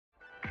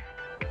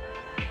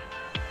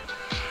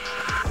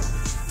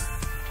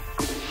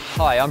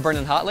Hi, I'm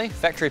Brendon Hartley,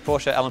 factory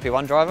Porsche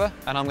LMP1 driver,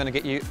 and I'm going to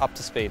get you up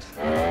to speed.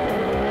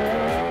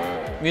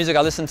 Music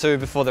I listen to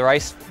before the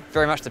race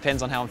very much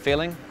depends on how I'm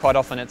feeling. Quite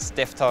often it's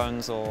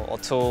Deftones or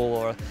Tool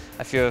or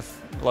a few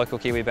of local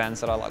Kiwi bands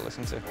that I like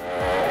listening to.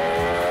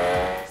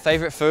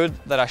 Favourite food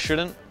that I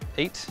shouldn't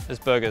eat is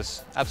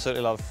burgers.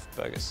 Absolutely love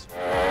burgers.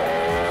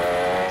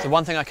 So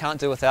one thing I can't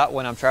do without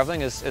when I'm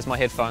travelling is my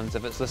headphones.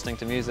 If it's listening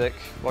to music,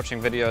 watching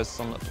videos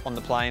on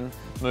the plane,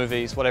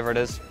 movies, whatever it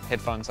is,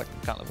 headphones I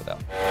can't live without.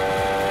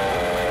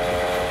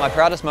 My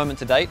proudest moment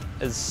to date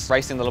is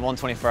racing the Le Mans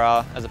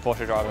 24-hour as a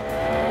Porsche driver.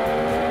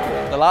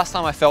 The last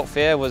time I felt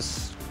fear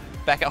was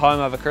back at home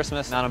over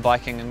Christmas, mountain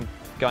biking and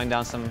going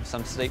down some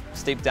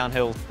steep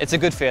downhill. It's a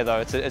good fear though,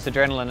 it's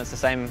adrenaline, it's the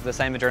same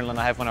adrenaline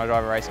I have when I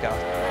drive a race car.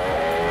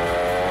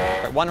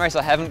 One race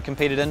I haven't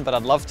competed in but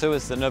I'd love to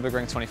is the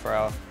Nürburgring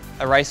 24-hour.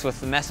 A race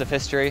with massive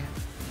history,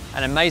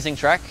 an amazing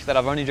track that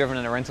I've only driven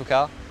in a rental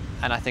car,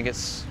 and I think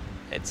it's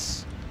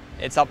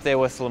up there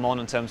with Le Mans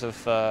in terms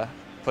of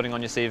putting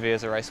on your CV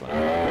as a race winner.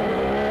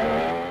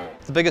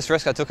 The biggest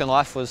risk I took in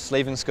life was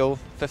leaving school,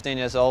 15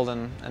 years old,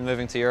 and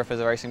moving to Europe as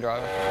a racing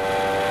driver.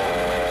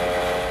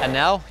 And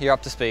now you're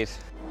up to speed.